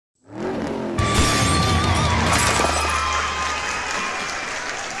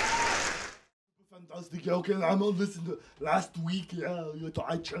okay, I'm gonna listen to last week. Yeah,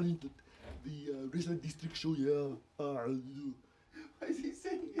 I challenged the recent district show. Yeah. Why is he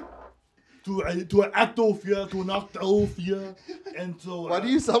saying it? To an octave, yeah, to an octave, yeah. And so. Why do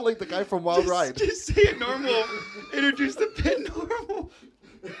you sound like the guy from Wild Ride? Just say it normal. Introduce the bit normal.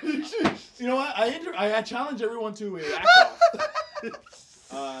 You know what? I challenge everyone to a act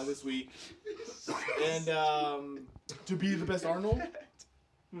off this week, and to be the best Arnold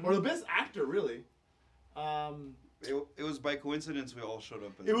or the best actor, really. It was by coincidence we all showed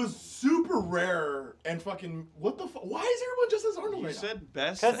up. It was super rare and fucking what the fuck? Why is everyone just as Arnold You right now? said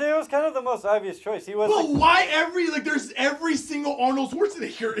best. Because it was kind of the most obvious choice. He was. But Like, why there's every single Arnold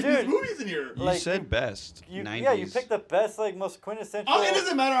Schwarzenegger in these movies in here? You like, said best. 90s. Yeah, you picked the best, like most quintessential. It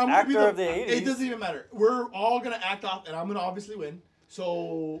doesn't matter. I'm gonna be actor of the 80s. It doesn't even matter. We're all gonna act off, and I'm gonna obviously win.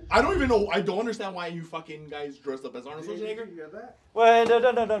 So I don't even know. I don't understand why you fucking guys dressed up as Arnold Schwarzenegger. You got that? Wait,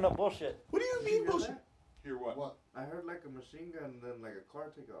 no, bullshit. What do you mean bullshit? Hear what? I heard like a machine gun and then like a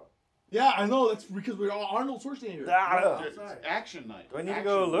car take off. Yeah, I know. That's because we're all Arnold Schwarzenegger. Outside. It's action night. Do I need to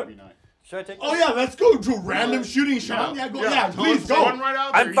go look? Night. Should I take? Oh yeah, let's go to random shooting, Sean. Yeah, go. Yeah, please go. Run right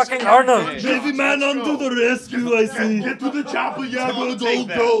out there. I'm fucking Arnold. Baby man onto the rescue, I see. Get to the chopper, yeah,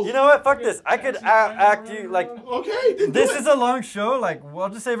 go. You know what? Fuck this. I could act you like. Okay, then This is a long show. Like, we'll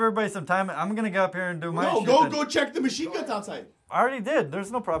just save everybody some time. I'm gonna go up here and do my. No, shit then. go check the machine guns outside. I already did.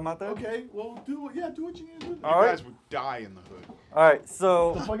 There's no problem out there. Okay, well do what you need to do. You All right. guys would die in the hood. All right.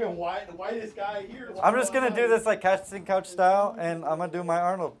 So The fucking whitest guy here. I'm just gonna do this like casting couch style, and I'm gonna do my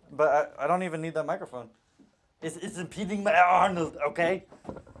Arnold. But I don't even need that microphone. It's impeding my Arnold. Okay.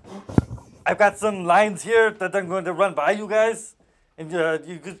 I've got some lines here that I'm going to run by you guys, and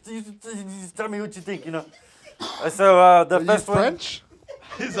you just tell me what you think. You know. So the first one. French?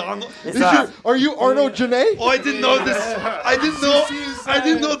 Is Arnold? It's, Are you Arnold Janae? Oh, I didn't know this. I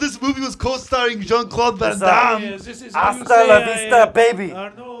didn't know this movie was co-starring Jean-Claude Van Damme. Hasta la vista, baby.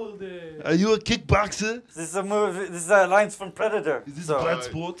 Arnold. Are you a kickboxer? This is a movie. This is lines from Predator. Is this So-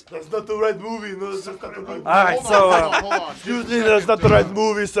 Bloodsport? That's not the right movie. No, that's not the right movie. All right. So Hold on. Excuse me, that's not the right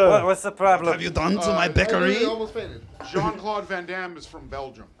movie, sir. what's the problem? Have you done to my I bakery? almost fainted. Jean-Claude Van Damme is from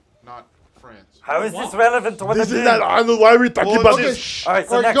Belgium, not France. How is this relevant to what This I'm is doing? not Arnold. Why are we talking about Okay, this? shh. All right,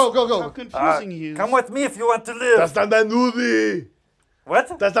 so All right, next. go. How confusing he is. Come with me if you want to live. That's not that movie.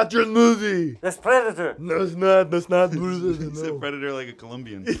 What? That's not your movie. That's Predator. No, it's not. That's not. He said No. Predator like a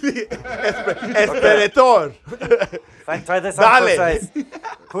Colombian. Esperator. Fine, try this on Dale. for size.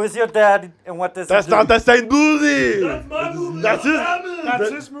 Who is your dad and what does That's he do? not the same movie. That's my movie. That's his. That's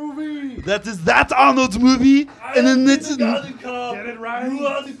his movie. That is that Arnold's movie, and then it's Get it right. You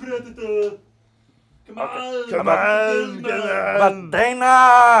are the predator. Come on. Come on, come But on.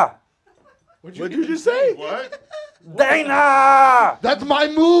 Dana! What did you just say? What? Dana! That's my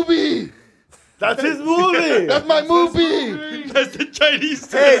movie. That's his movie. That's my movie. that's the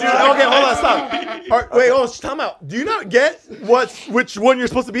Chinese. Hey, dude, okay, hold on, stop. Wait, hold on, time out. Do you not get which one you're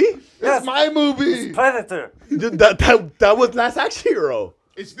supposed to be? That's my movie. Predator. Dude, that was Last Action Hero.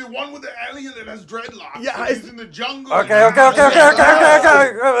 It's the one with the alien that has dreadlocks. Yeah, He's in the jungle. Okay. I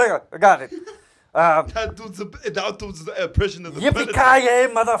got it. That dude's the impression of the Predator. Yippee-ki-yay,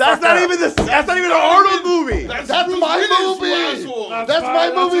 motherfucker. That's not even an Arnold movie. That's my movie. That's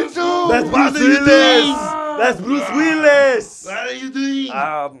my movie too. That's Bruce Willis. That's Bruce Willis. What are you doing?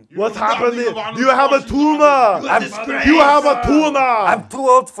 What's happening? Arnold You have a tumor. You have a tumor. I'm too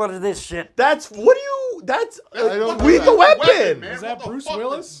old for this shit. That's what do you? That's don't know Lethal that. Weapon. Man, Is that what the Bruce fuck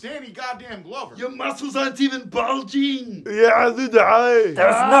Willis? is Danny goddamn Glover. Your muscles aren't even bulging. Yeah, dude, There's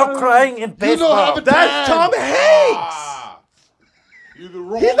no crying in You don't baseball. have a that's dad. Tom Hanks. Ah. You're the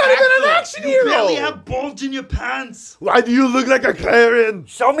wrong He's not even an actor. action You barely hero. have bulge in your pants. Why do you look like a Karen?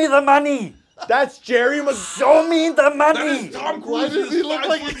 Show me the money. That's Jerry Mc. Show me the That money. is Tom Why Cruise. does he look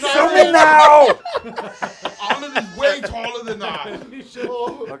like a Show me now. Arnold is way taller than I.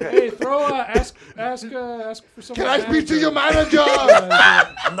 Hey, ask for someone. Can I speak to your manager?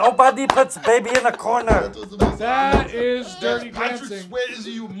 Nobody puts baby in a corner. That is Dirty Patrick Dancing. Swayze,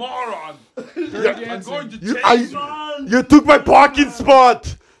 you moron. Dirty I'm Dancing. going to You, change. you took my parking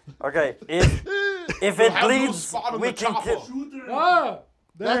spot. Okay, if it have no bleeds, spot on we the can chopper. kill. Ah,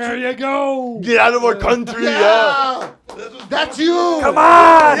 there you go. Get out of our country, yeah. That's you. Come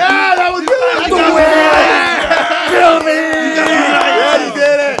on! Yeah, that was good. Do it! Kill me! Yeah, you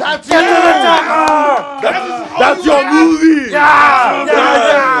did it. That's Get to the you. chopper! That's your movie. Yeah!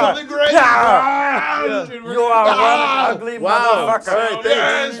 Yeah! Really great. Yeah! You are one ugly motherfucker. All right,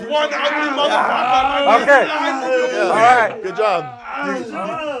 There's thanks. one ugly motherfucker. Okay. All right. Good job.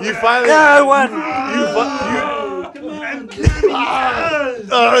 You finally. Yeah, I won.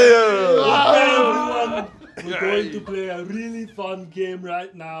 Oh, yeah. We're going to play a really fun game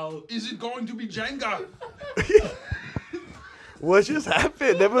right now. Is it going to be Jenga? What just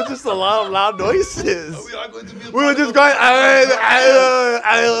happened? There was just a lot of loud noises. We are going to be. We were just going.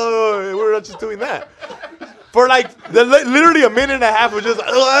 We were just doing that for like literally a minute and a half. We're just.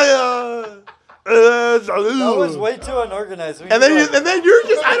 That was way too unorganized. And then you're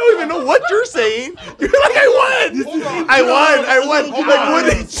just. I don't even know what you're saying. You're like, I won. I won. Like, what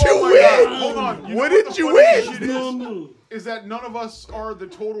did you win? Hold on. What did you win? Is that none of us are the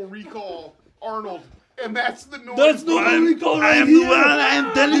Total Recall Arnold, and that's the noise. That's not what we call I am the one. I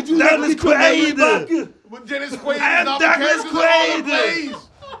am Dennis Quaid. But Dennis Quaid I am is not the Dennis character that Arnold Quaid. plays.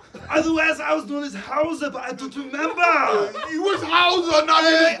 Otherwise, I was known as Hauser, but I don't remember. You was Hauser, not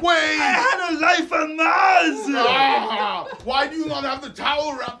Dennis I Quaid. had a life on Mars. Ah, why do you not have the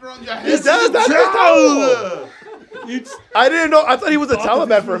towel wrapped around your head? He does. That's his towel. It's I didn't know. I thought he was a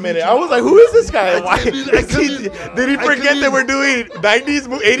Taliban for a minute. I was like, who is this guy? Why? Did he forget that we're doing 90s,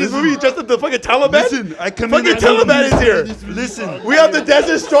 80s movies just at the fucking Taliban? Listen, I come in. Fucking Taliban is here. Listen, We have the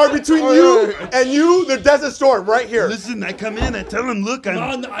Desert Storm between you and you, the Desert Storm right here. listen. I come in. I tell him, look,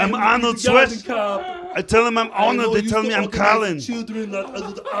 I'm I'm Arnold Schwarzenegger. I tell him I'm Arnold. They tell me I'm Colin. Children, not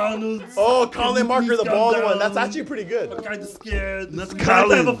Arnold. Oh, Colin Marker, the bald one. That's actually pretty good. I'm kind of scared. That's We might have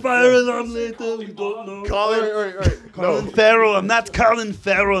a Colin. fire alarm later. We don't know. Colin, Colin Farrell. I'm not Colin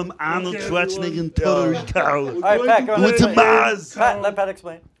Farrell. I'm Arnold Okay, Schwarzenegger in everyone. Puerto Rico. All right, Pat, go Went to ahead. Mars. Pat, let Pat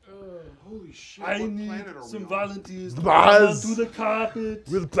explain. Holy shit! I what need planet are we some on? volunteers to Mars. come onto the carpet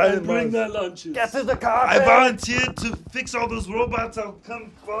We're the planet and bring Mars. their lunches. Get to the I carpet. volunteered to fix all those robots. I'll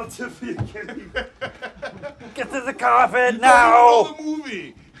come volunteer for you. Get to the carpet You now. don't even know the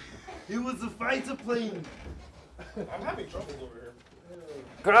movie. It was a fighter plane. I'm having trouble over here.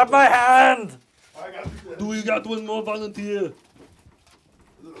 Grab my hand. Do we got one more volunteer?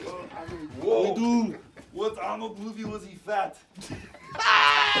 Whoa. We do. What Arnold movie was he fat?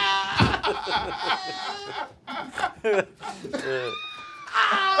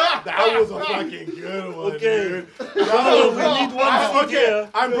 That was a fucking good one. Okay. Dude. So we need one seat here.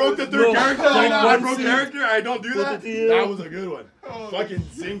 I broke the third No, character. take I one broke seat. character. I don't do Put that. it here. That was a good one. Fucking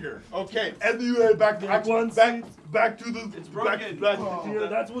singer. Okay, and you back to Take one seat. back to the. It's broken. Back, Here,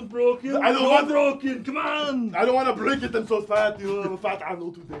 that's one broken. I don't One want- broken. Come on. I don't want to break it. I'm so fat. I'm a fat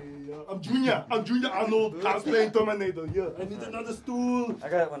Arnold today. I'm Junior. I'm Junior Arnold. Cosplaying Terminator. Yeah. I need another stool. I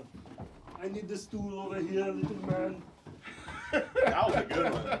got one. I need the stool over here, little man. That was a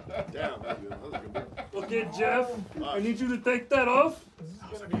good one. Damn, that was a good one. Okay, Jeff, I need you to take that off.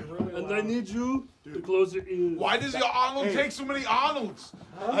 And I need you to close your ears. Why does your Arnold take so many Arnolds?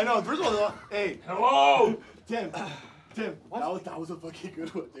 I know. First of all, hey, Hello. Tim. That was a fucking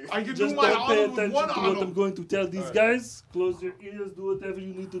good one, dude. I can Just do my don't pay Arnold with attention one to what I'm Arnold. going to tell these guys. Close your ears, do whatever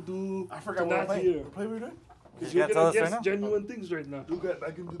you need to do. I forgot to what not play. hear. What play we were doing? Because You you're can't tell going us to right guess now? genuine things right now. You got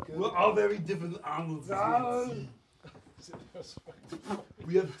back into the We're all very different Arnolds.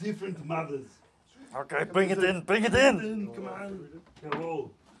 We have different mothers. Okay, bring it in. Bring it in. Come on.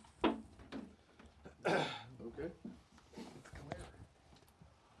 Hello. Okay.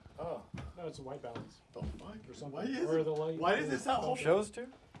 Oh, no, it's a white balance. The fuck? Or something. Why is Or it? the light. Why does this sound? Shows too?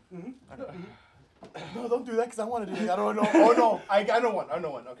 No, don't do that because I want to do that. I don't know. Oh no, I know one. I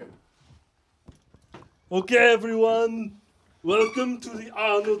know one. Okay. Okay, everyone. Welcome to the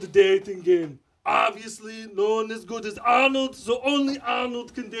Arnold dating game. Obviously, no one as good as Arnold, so only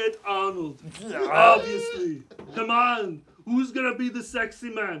Arnold can date Arnold. Obviously. Come on. Who's gonna be the sexy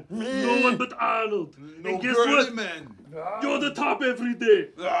man? No one but Arnold. No and guess girly what? man. You're the top every day.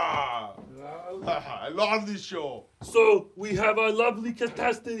 Ah, I love this show. So, we have our lovely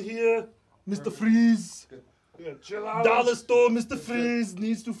contestant here, Mr. Freeze. Dollar store Mr. Freeze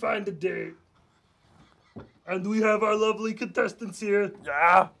needs to find a date. And we have our lovely contestants here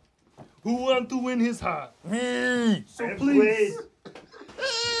Yeah. who want to win his heart. Me. So please,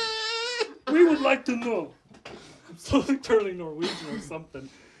 we would like to know. I'm slowly turning Norwegian or something.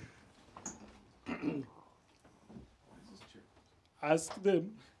 Ask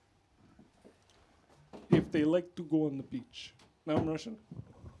them if they like to go on the beach. Now I'm Russian.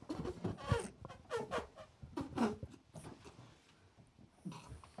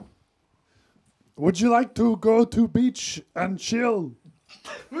 Would you like to go to beach and chill?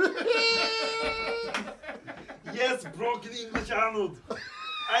 Yes, broken English Arnold.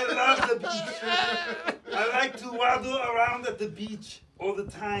 I love the beach. I like to waddle around at the beach all the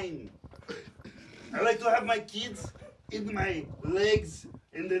time. I like to have my kids in my legs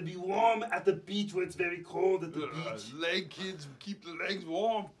and they'll be warm at the beach where it's very cold at the beach. Leg kids keep the legs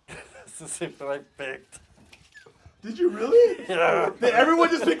warm. That's the same thing I picked. Did you really? Yeah. Did everyone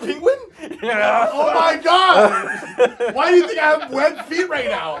just pick penguin? Yeah. Oh my god! Why do you think I have webbed feet right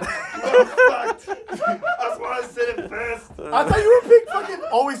now? That's why I said it first. I thought you were pick fucking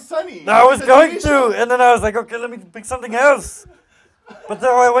Always Sunny. No, I was The going TV show. to, and then I was like, okay, let me pick something else. But then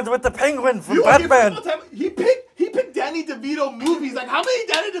I went with the penguin from Batman. He picked Danny DeVito movies. Like, how many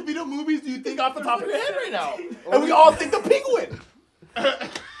Danny DeVito movies do you think off the top of your head right now? And we all think the penguin.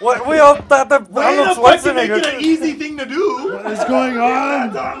 What? We all thought that Why Arnold the fuck you make it Schwarzenegger. an easy thing to do? What is going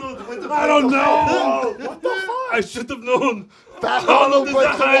on? I don't know. What the fuck? I should have known. Fat Arnold Arnold is a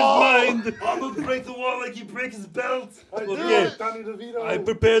breaks the hive wall. mind. Arnold break the wall like he break his belt. Okay, Danny DeVito. I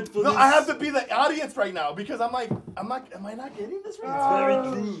prepared for No, this. I have to be the audience right now because am I not getting this right?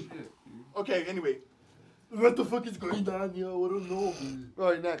 Very true. Okay, anyway. What the fuck is going on here? I don't know.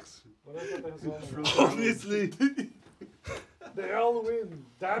 All right, next. Obviously. They all win.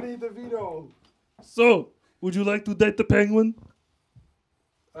 Danny DeVito. So, would you like to date the penguin?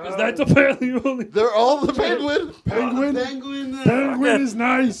 Because that's apparently only. They're all the penguin. Penguin. Penguin. Penguin is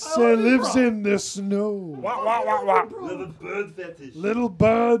nice. Lives in the snow. Wah, wah, wah, wah. Little bird fetish. Little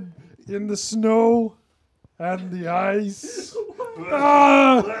bird in the snow and the ice.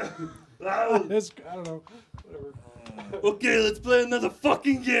 Ah! Wow. It's, I don't know. Whatever. Okay, let's play another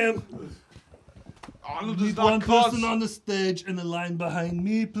fucking game. Arnold Need does one not cuss. person on the stage and a line behind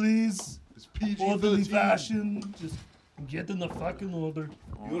me, please. It's PG Orderly 13. fashion. Just get in the fucking order.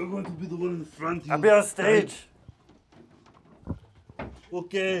 You're going to be the one in the front. I'll be on stage.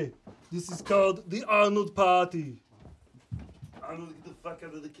 Okay, this is called the Arnold Party. Arnold, get the fuck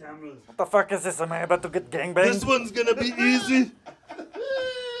out of the camera. What the fuck is this? Am I about to get gangbanged? This one's gonna be easy.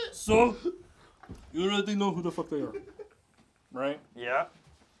 So, you already know who the fuck they are, right? Yeah.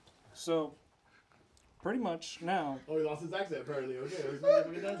 So, pretty much now, Oh, he lost his accent apparently. Okay, let's see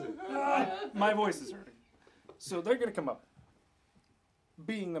if he does it. my voice is hurting. So they're gonna come up,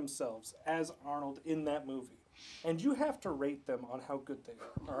 being themselves as Arnold in that movie, and you have to rate them on how good they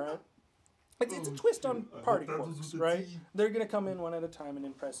are. All right. It's a twist on party quirks, right? They're gonna come in one at a time and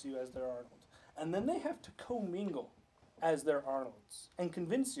impress you as their Arnold, and then they have to commingle as their Arnolds and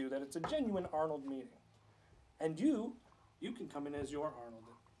convince you that it's a genuine Arnold meeting. And you can come in as your Arnold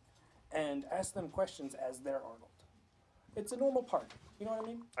and ask them questions as their Arnold. It's a normal party. You know what I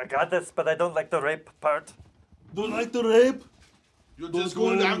mean? I got this, but I don't like the rape part. Don't like the rape? You're Don't just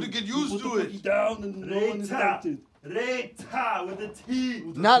going worry. to have to get used Put to the it. cookie down and no one is Rita. tempted. Rita with the T.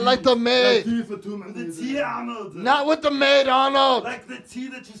 Not like the maid. For 2 With minutes. the T, Arnold. Not with the maid, Arnold. Like the tea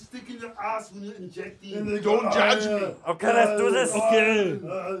that you stick in your ass when you're injecting. And they go, Don't judge me. Okay, let's do this. Okay.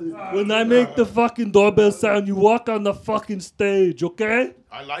 When I make the fucking doorbell sound, you walk on the fucking stage, okay?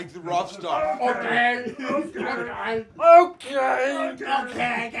 I like the rough stuff. Okay.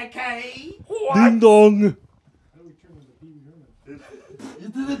 Okay. Ding dong. You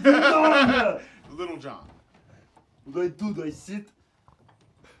did it too long. Little John. What do I do? Do I sit?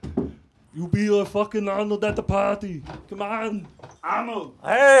 You be a fucking Arnold at the party. Come on. Arnold,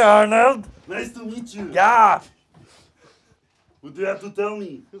 Hey, Arnold. nice to meet you. Yeah. What do you have to tell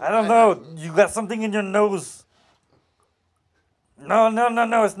me? I don't know. You got something in your nose. No.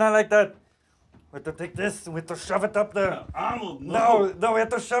 It's not like that. We have to take this. We have to shove it up there. Arnold, no. No, we have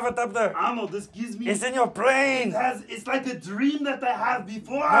to shove it up there. Arnold, this gives me. It's in your brain. It's like a dream that I had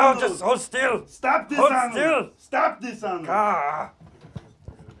before. No, Arnold. just hold still. Stop this, hold Arnold. still. Stop this, Arnold. Ah.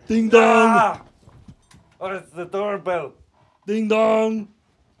 Ding dong. Ah. Oh, it's the doorbell. Ding dong.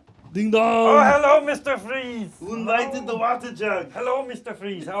 Ding dong. Oh, hello, Mr. Freeze. Who invited the water jug? Hello, Mr.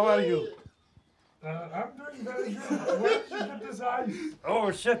 Freeze. How are you? I'm doing very good. Where did you get this ice? Oh,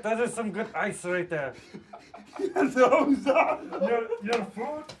 shit. That is some good ice right there. No, stop. Your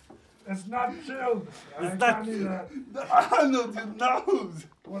food is not chilled. I It's can't not- eat that. Arnold, your nose.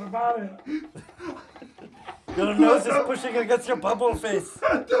 What about it? Your nose is pushing against your bubble face.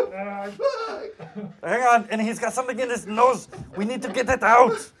 Hang on. And he's got something in his nose. We need to get it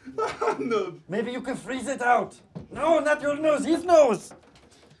out. Arnold, Maybe you can freeze it out. No, not your nose. His nose.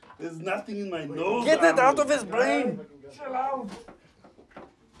 there's nothing in my nose. Get it out Arnold. of his brain. Chill out.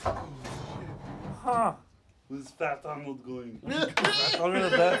 Huh. Where's Fat Arnold going? I told you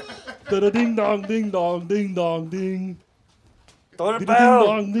that. Da-da ding dong, ding dong, ding dong, ding. Ding Doorbell.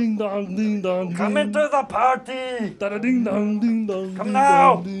 dong, ding dong, ding dong. Come ding. into the party. Da-da ding dong, ding dong. Come ding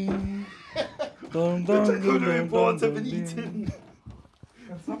now. dong, ding. Dong, The dong, ding charcuterie dong, boards have dong, been ding. eaten.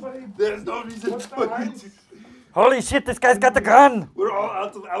 Can somebody There's no reason put for the it. ice Holy shit, this guy's got the gun. We're all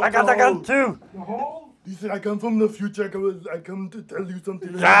out of alcohol. I got the gun too. in the hole? He said, I come from the future. I come to tell you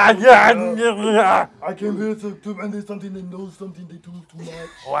something. Yeah. I came here to when there's something they know something they do too much.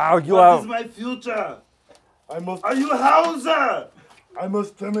 Wow, you What is are. my future? I must. Are you Hauser? I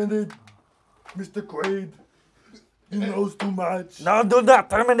must terminate Mr. Quaid. He knows too much. No, do not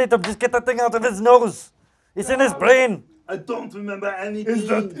terminate him. Just get that thing out of his nose. It's in his brain. I don't remember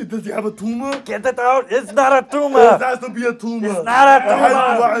anything. Does he have a tumor? Get it out. It's not a It tumor. has to be a tumor. It's not a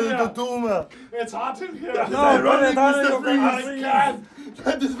Why tumor. is it a tumor? It's hot in here. No, put it on Mr. your Freeze.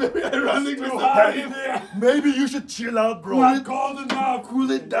 That is very ironic, Mr. Freeze. Maybe you should chill out, bro. Cool it, cold enough.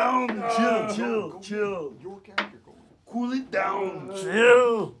 Cool it down. Chill. Cool it down.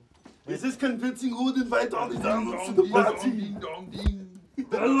 Chill. Is this convincing? Who would invite all these Arnolds to the party?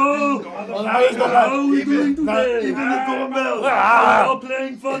 Hello. How are we doing today? Even the doorbell. Are you all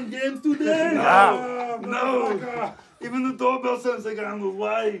playing fun games today? No. Even the doorbell sounds like Arnold.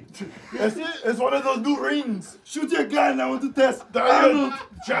 Why? It's one of those new rings. Shoot your gun. I want to test. Arnold.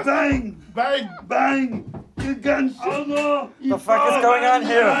 Bang. Bang. Your gun. Oh no. The fuck is going on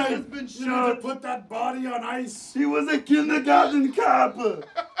here? He's been shot. Put that body on ice. He was a kindergarten cop.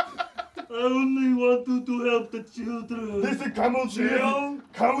 I only wanted to help the children. Listen, come on, chill.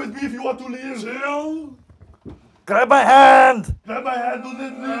 Come with me if you want to live. Chill. Grab my hand. Grab my hand, don't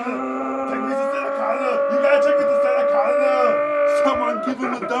let me. Take me to Santa Carla. You gotta take me to Santa Carla. Someone give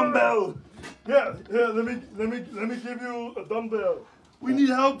him a dumbbell. Yeah, let me give you a dumbbell. We need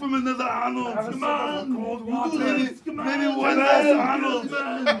help from another Arnold. Come on. Cold Maybe water. one last Arnold.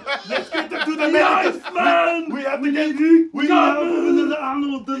 Let's get them to the Nice medical. man. We have to get. We need help from another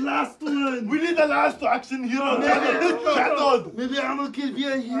Arnold. The last one. We need the last action hero. Shadowed. Maybe Arnold can be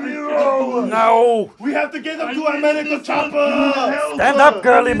a hero. No. We have to get him to a medical chopper. Stand up,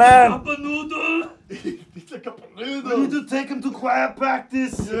 girly man. Papa Noodle. He's like a We balloon. need to take him to choir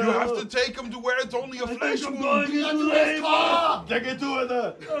practice. You have to take him to where it's only a flesh I'm wound. going into labor. Take it to it.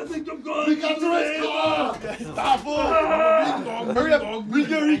 I think I'm going into labor. Stop him. Hurry up. Bring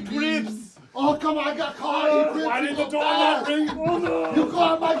your creeps. Oh, come on, I got caught. Why did the door not ring? Oh no. You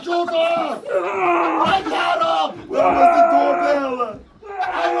caught my joker. I got him. Where was the doorbell?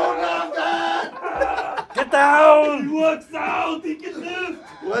 I don't have that. Get He down. works out. He can lift.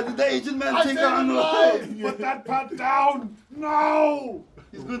 Why did the Asian man I take saved his Arnold? life. Put that pot down. No.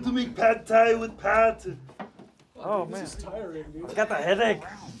 He's going to make pad thai with Pat. Oh man, It's tiring, dude. I got the headache.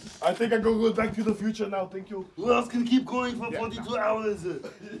 I think I'm gonna go back to the future now. Thank you. Who else can keep going for 42 hours?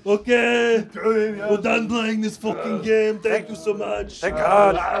 Okay. Yeah. We're done playing this fucking game. Thank you so much. Thank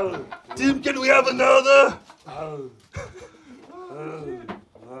God. Wow. Tim, can we have another?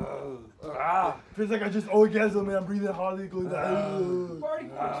 Feels like I just orgasm and I'm breathing hardly going down.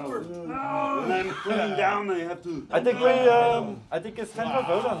 And I'm cooling down. I have to. I think it's time to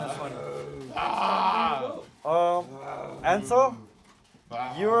vote on this one. Ansel,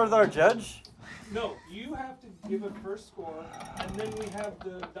 you're our judge. No, you have to give a first score, and then we have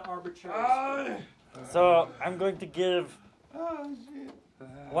the arbitrary. So I'm going to give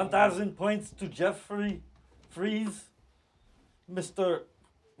 1,000 points to Jeffrey Freeze. Mr.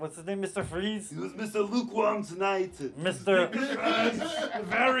 What's his name? Mr. Freeze? He was Mr. Lukewarm tonight. Mr.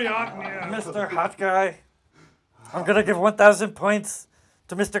 Very hot in here. Mr. Hot Guy. I'm gonna give 1,000 points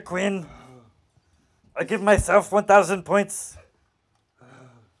to Mr. Quinn. I give myself 1,000 points.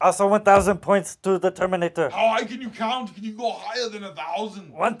 Also 1,000 points to the Terminator. How high can you count? Can you go higher than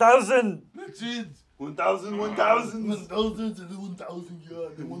 1,000? 1,000. That's it. 1,000. 1,000 and 1,000, yeah.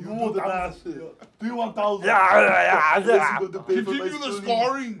 You want the last. Do you 1,000? Yeah. Continue the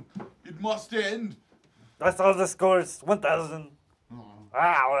scoring. It must end. That's all the scores. 1,000.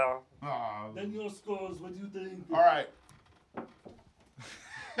 Ah, well. Ah, Then your scores. What do you think? all right.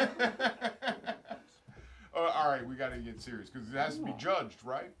 All right, we got to get serious because it has to be judged,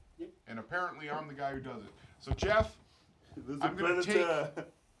 right? And apparently, I'm the guy who does it. So, Jeff, There's a I'm gonna predator.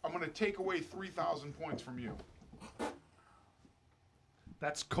 I'm gonna take away 3,000 points from you.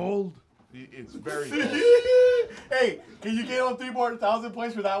 That's cold. It's very. Cool. Hey, can you get on 3 more 1,000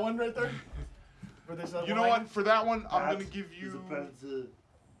 points for that one right there? For this You know what? For that one, I'm gonna give He's a you. predator.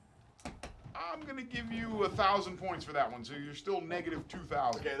 I'm gonna give you 1,000 points for that one. So you're still negative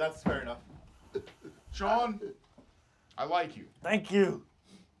 2,000. Okay, that's fair enough. Sean, I like you. Thank you.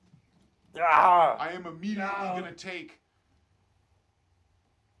 Ah. I am immediately gonna take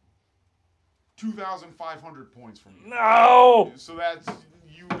 2,500 points from you. No. So that's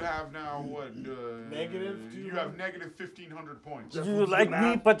you have now what? Negative You have negative 1,500 points. You like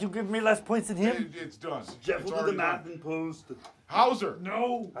me, but you give me less points than him? It's done. Jeff It's will do the already math done. in post. Hauser.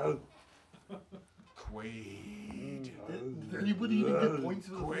 No. Quaid. Did anybody even get points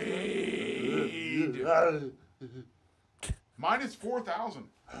for the Quaid. Minus 4,000.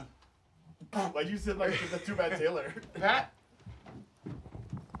 Like you said, like the 2-man Taylor. Pat.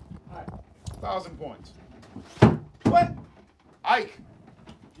 1,000 points. What? Ike.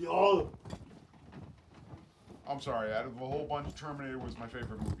 Yo. I'm sorry. Out of a whole bunch, Terminator was my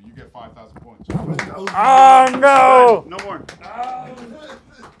favorite movie. You get 5,000 points. Oh no! No more.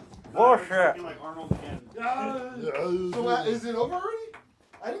 Bullshit. Like Arnold again. So is it over already?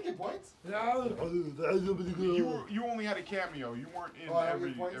 I didn't get points. You only had a cameo. You weren't in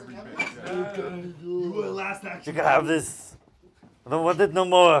every bit. Yeah. You were last You action. can have this. I don't want it no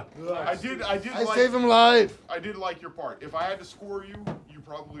more. I did I like, saved him life. I did like your part. If I had to score you, you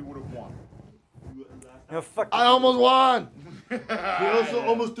probably would have won. You're fucking. I almost won. He also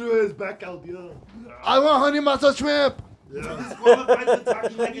almost threw his back out, yeah. I want honey mustard shrimp. Disqualified for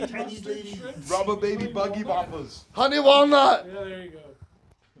talking like a Chinese lady. Rubber baby buggy boppers. Honey walnut. Yeah, there you go.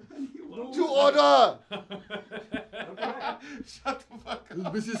 To order. Shut the fuck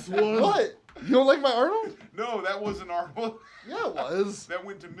up. Mrs. Swan. What? You don't like my Arnold? No, that wasn't Arnold. Yeah, it was. That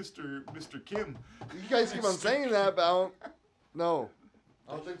went to Mr. Kim. You guys keep on saying that, but I don't. No.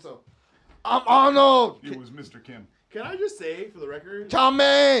 I don't think so. I'm Arnold. It was Mr. Kim. Can I just say for the record? Chow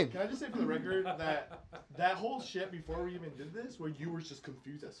mein. Can I just say for the record that whole shit before we even did this, where you were just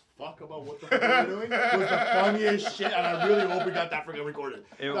confused as fuck about what the fuck we were doing, was the funniest shit, and I really hope we got that freaking recorded.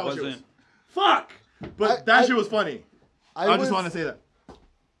 It That wasn't. shit was- Fuck! But that shit was funny. I just want to say that.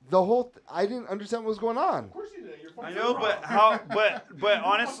 The whole. I didn't understand what was going on. Of course you did. You're I fucking know, wrong. but how? But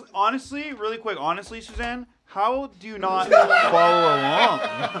honestly, really quick, honestly, Suzanne, how do you not follow along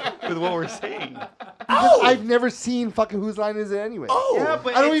with what we're saying? Because I've never seen fucking Whose Line Is It Anyway. Yeah,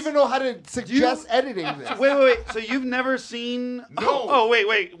 but I don't it's- even know how to suggest editing this. Wait. So you've never seen? No. Oh,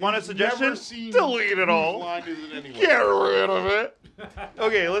 wait. Want a suggestion? Never seen Delete it Whose all. Line Is It Anyway? Get rid of it.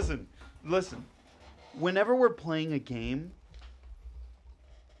 Okay, listen. Whenever we're playing a game,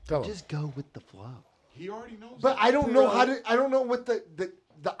 Tell him. just go with the flow. He already knows. But that. I don't know how to. I don't know what the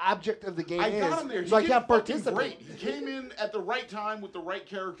object of the game I is. got him there. So I He can't did fucking participate. great. He came in at the right time with the right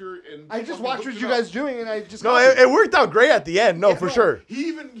character, and I just fucking watched hooked what you it up. guys doing, and I just. No, copied. it worked out great at the end. No, Yeah, for sure. He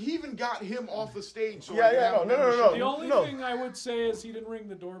even got him off the stage. So Yeah, I could yeah, have no, him no, on the no, show. The only no. thing I would say is he didn't ring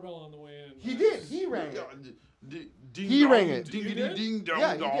the doorbell on the way in. He did. He rang Yeah, it. ding He dong, rang it. Ding You did? ding dong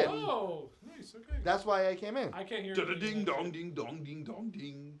Yeah, he dong. did. Oh, nice. Okay. That's why I came in. I can't hear. Da anything ding you dong said. ding dong ding dong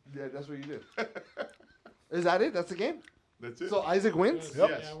ding. Yeah, that's what you do. Is that it? That's the game. That's it. So Isaac wins. Yes.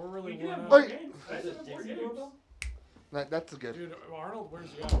 Yep. Yeah, we're really We worn can out. Wait. have That's good. Dude, Arnold, where's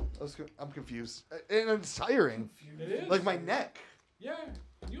he at? I'm confused, and it's tiring. It is. Like my neck. Yeah,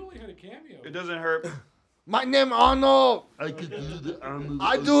 you only had a cameo. It doesn't hurt. My name Arnold. I could do the Arnold.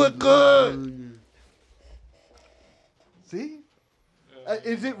 I do it good. See?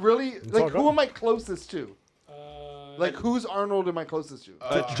 Is it really all like who am I closest to? Like who's Arnold am I closest to?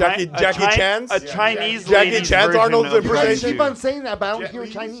 Jackie Chan's? A Chinese Jackie lady's Chan's version Arnold's of You guys impersonation? keep on saying that, but I don't Jet hear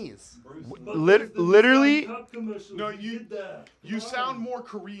Li's? Chinese. Literally, No, you sound more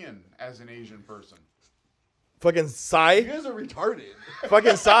Korean as an Asian person. Fucking You Psy. guys are retarded.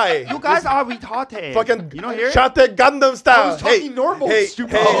 Fucking Psy. you guys are retarded. Fucking You don't hear it? shot that Gundam style. I was talking normal, hey,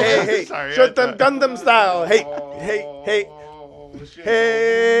 stupid. Hey, Sorry, shot I them Gundam style. Hey, Oh, shit.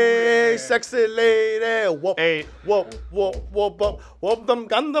 hey, sexy lady. Whoop, Hey, whoop, whoop them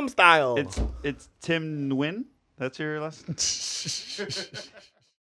Gundam style. it's Tim Nguyen. That's your last.